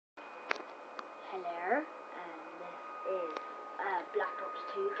Hello, and this is Black Ops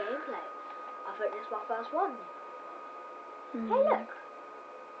 2 gameplay. I think this is my first one. Hey, look.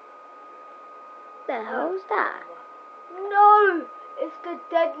 The hell's that? No! It's the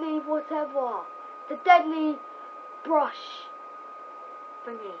deadly whatever. The deadly brush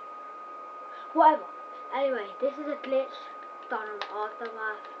thingy. Whatever. Anyway, this is a glitch done on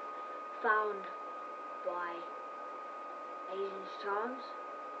Aftermath, found by charmz.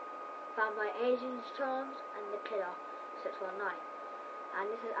 Found by charmz and the killer 619. And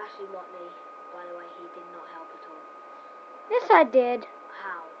this is actually Motley, by the way. He did not help at all. Yes, I did.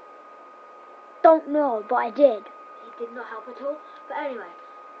 How? Don't know, but I did. He did not help at all. But anyway,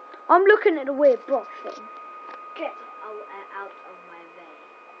 I'm looking at the weird brush thing. get out of my way.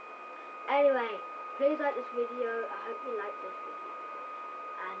 Anyway, please like this video. I hope you like this video.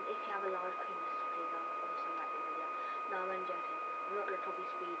 And if you have a large penis, please also like the video. No, I'm only joking. I'm not going to copy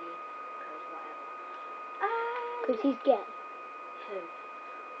Speedy, because whatever. Because he's gay. Who?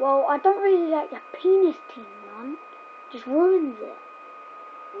 Well, I don't really like that penis team, man. Just ruins it.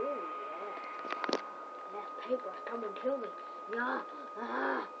 Oh, yeah. Yes, paintbrush, come and kill me. Yeah.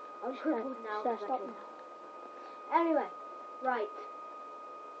 I'm crippled now. Should I stop now? Anyway, right.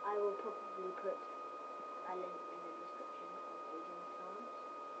 I will probably put a link in the description of asianzz.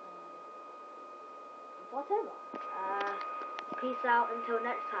 Whatever. Peace out until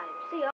next time. See ya.